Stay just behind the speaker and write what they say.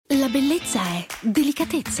bellezza è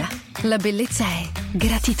delicatezza. La bellezza è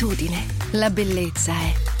gratitudine. La bellezza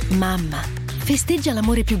è mamma. Festeggia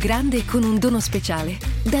l'amore più grande con un dono speciale.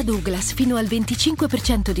 Da Douglas fino al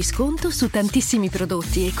 25% di sconto su tantissimi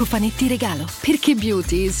prodotti e cofanetti regalo. Perché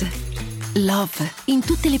beauty is love. In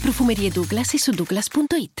tutte le profumerie Douglas e su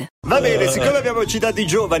douglas.it. Va bene, siccome abbiamo citato i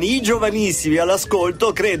giovani, i giovanissimi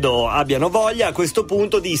all'ascolto credo abbiano voglia a questo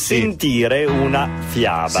punto di sentire una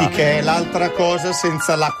fiaba. Sì, che è l'altra cosa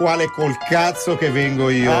senza la quale col cazzo che vengo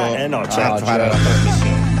io no, certo, a fare la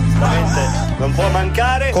trasmissione. Non può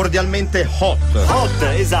mancare cordialmente hot,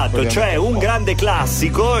 esatto, cioè un grande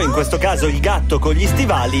classico, in questo caso Il gatto con gli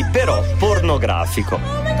stivali, però pornografico.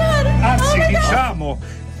 Anzi,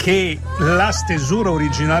 diciamo che la stesura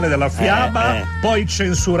originale della fiaba, poi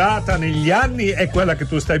censurata negli anni, è quella che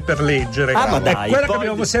tu stai per leggere. Ma dai, è quella che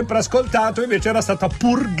abbiamo sempre ascoltato, invece era stata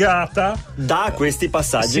purgata da questi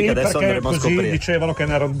passaggi che adesso andremo a scoprire. Così dicevano che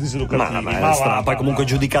ne erano diseducativi. Poi comunque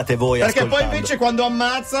giudicate voi. Perché ascoltando. Poi invece quando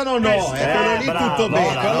ammazzano quello lì tutto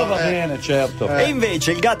bene. Quello va bene, certo. E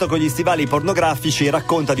invece Il gatto con gli stivali pornografici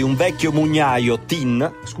racconta di un vecchio mugnaio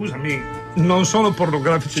teen. Scusami, non sono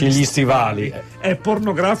pornografici gli stivali. È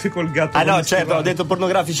pornografico il gatto. No, certo, ho detto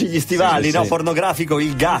pornografici gli stivali, sì. Pornografico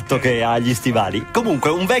il gatto che ha gli stivali. Comunque,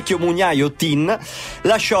 un vecchio mugnaio teen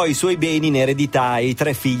lasciò i suoi beni in eredità ai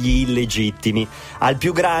 3 figli illegittimi. Al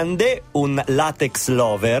più grande, un latex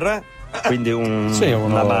lover, quindi un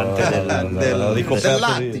amante del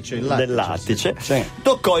lattice, sì.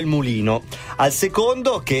 Toccò il mulino. Al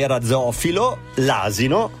secondo, che era zoofilo,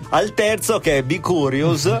 l'asino. Al terzo, che è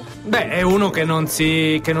bicurious. Beh, è uno che non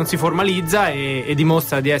si formalizza e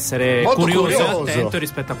dimostra di essere molto curioso e curioso. attento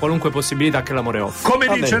rispetto a qualunque possibilità che l'amore offre. Come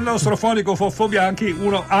dice il nostro fonico Foffo Bianchi,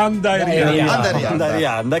 uno anda e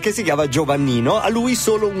rianda, che si chiama Giovannino. A lui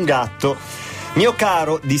solo un gatto. Mio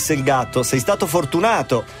caro, disse il gatto, sei stato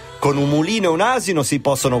fortunato. Con un mulino e un asino si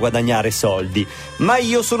possono guadagnare soldi, ma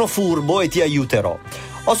io sono furbo e ti aiuterò.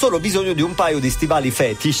 Ho solo bisogno di un paio di stivali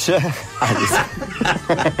fetish.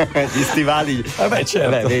 Di stivali.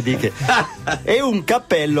 Certo. Vedi che. E un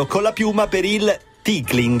cappello con la piuma per il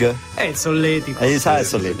tickling. È il solletico. È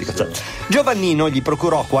solletico. Cioè. Giovannino gli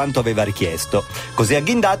procurò quanto aveva richiesto. Così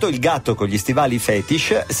agghindato, il gatto con gli stivali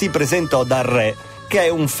fetish si presentò dal re, che è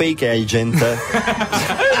un fake agent.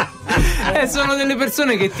 Sono delle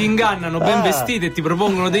persone che ti ingannano ben vestite e ti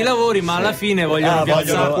propongono dei lavori, ma alla fine vogliono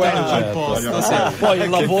piazzarti al posto. Poi il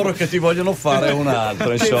lavoro che ti vogliono fare è un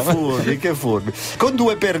altro, insomma. Che furbi. Con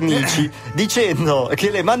 2 pernici, dicendo che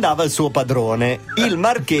le mandava il suo padrone, il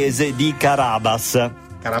marchese di Carabas.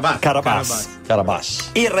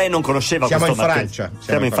 Il re non conosceva questo marchese.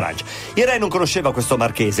 Siamo in Francia. Il re non conosceva questo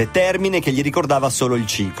marchese, termine che gli ricordava solo il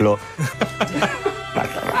ciclo.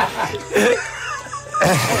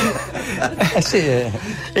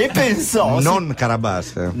 E pensò non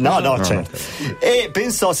Carabas. No, certo. E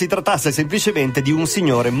pensò si trattasse semplicemente di un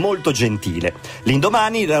signore molto gentile.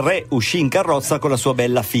 L'indomani il re uscì in carrozza con la sua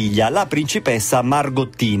bella figlia, la principessa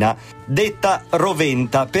Margottina, detta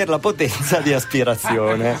Roventa per la potenza di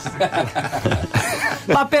aspirazione.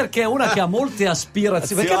 Ma perché è una che ha molte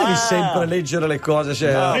aspirazioni? Perché devi sempre leggere le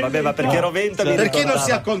cose? Ma perché Roventa mi perché ricordava. non si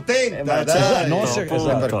accontenta,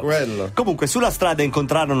 per quello. Comunque sulla strada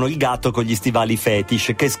incontrarono il gatto con gli stivali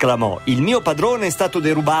fetish, che esclamò: il mio padrone è stato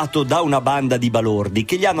derubato da una banda di balordi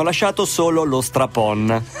che gli hanno lasciato solo lo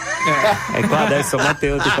strapon. E qua adesso,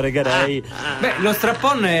 Matteo, ti pregherei. Beh, lo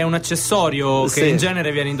strapon è un accessorio che in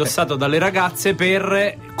genere viene indossato dalle ragazze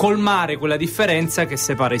per colmare quella differenza che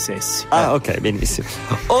separa i sessi. Ok, benissimo.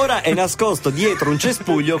 Ora è nascosto dietro un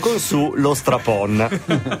cespuglio con su lo strapon.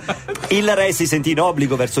 Il re si sentì in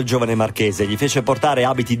obbligo verso il giovane marchese, gli fece portare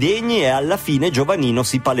abiti degni e alla fine Giovannino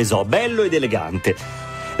si palesò bello ed elegante.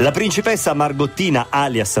 La principessa Margottina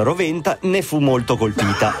alias Roventa ne fu molto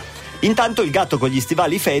colpita. Intanto il gatto con gli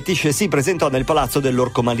stivali fetish si presentò nel palazzo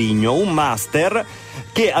dell'Orco Maligno, un master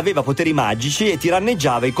che aveva poteri magici e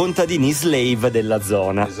tiranneggiava i contadini slave della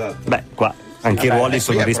zona. Esatto. Beh, qua anche i ruoli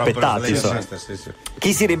sono rispettati. Sì.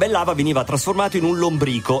 Chi si ribellava veniva trasformato in un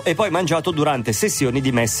lombrico e poi mangiato durante sessioni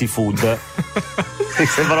di messy food. Mi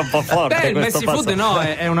sembra un po' forte. Il messy food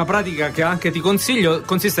è una pratica che anche ti consiglio.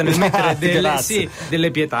 Consiste nel mettere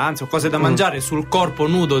delle pietanze o cose da mangiare sul corpo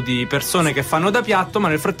nudo di persone che fanno da piatto, ma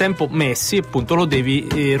nel frattempo messi, appunto, lo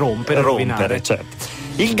devi rompere, certo.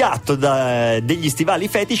 Il gatto degli stivali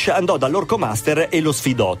fetish andò dall'Orco Master e lo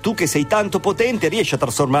sfidò. Tu che sei tanto potente riesci a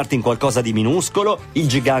trasformarti in qualcosa di minuscolo? Il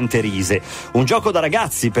gigante rise. Un gioco da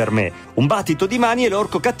ragazzi per me. Un battito di mani e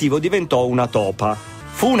l'orco cattivo diventò una topa.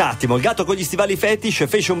 Fu un attimo, il gatto con gli stivali fetish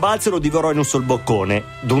fece un balzo e lo divorò in un sol boccone.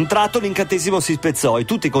 D'un tratto l'incantesimo si spezzò e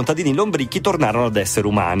tutti i contadini lombrichi tornarono ad essere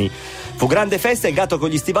umani. Fu grande festa e il gatto con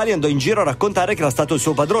gli stivali andò in giro a raccontare che era stato il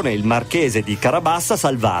suo padrone, il marchese di Carabassa, a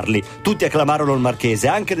salvarli. Tutti acclamarono il marchese,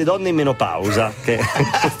 anche le donne in menopausa, che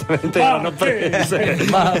giustamente erano prese.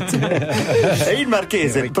 E il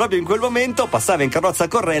marchese, proprio in quel momento, passava in carrozza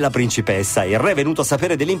con re la principessa. Il re, venuto a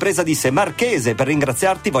sapere dell'impresa, disse: Marchese, per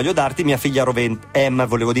ringraziarti voglio darti mia figlia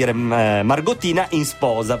volevo dire Margottina in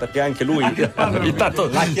sposa, perché anche lui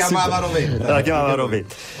La chiamava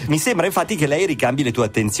Rovetta. Mi sembra infatti che lei ricambi le tue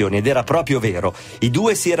attenzioni, ed era proprio vero. I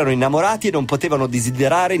due si erano innamorati e non potevano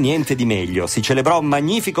desiderare niente di meglio. Si celebrò un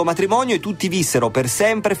magnifico matrimonio e tutti vissero per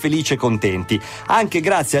sempre felici e contenti, anche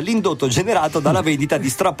grazie all'indotto generato dalla vendita di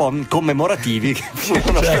strapon commemorativi che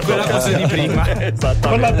furono quella cosa di prima.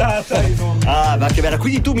 Con la data ma che bella.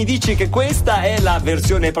 Quindi tu mi dici che questa è la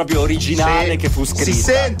versione proprio originale che fu scritta. Si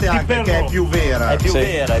sente anche che è più vera. È più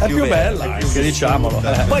vera, è più bella, anche, diciamolo.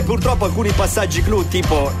 Poi purtroppo alcuni passaggi clou,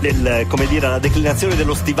 tipo come dire, la declinazione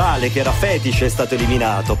dello stivale che era fetish, è stato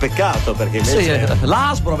eliminato. Peccato, perché invece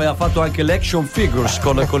l'Asbro aveva fatto anche l'action figures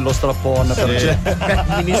con lo strappone.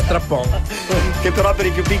 Mini strappon. Che però per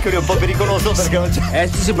i più piccoli è un po' pericoloso, perché non c'è.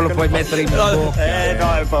 Tu se me lo puoi mettere in bocca.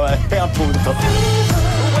 È appunto.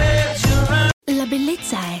 La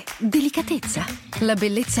bellezza è delicatezza. La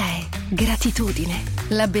bellezza è gratitudine.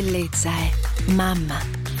 La bellezza è mamma.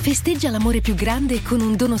 Festeggia l'amore più grande con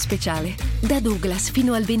un dono speciale. Da Douglas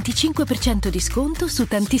fino al 25% di sconto su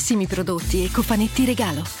tantissimi prodotti e cofanetti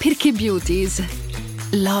regalo. Perché beauty is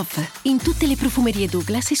love. In tutte le profumerie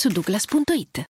Douglas e su douglas.it.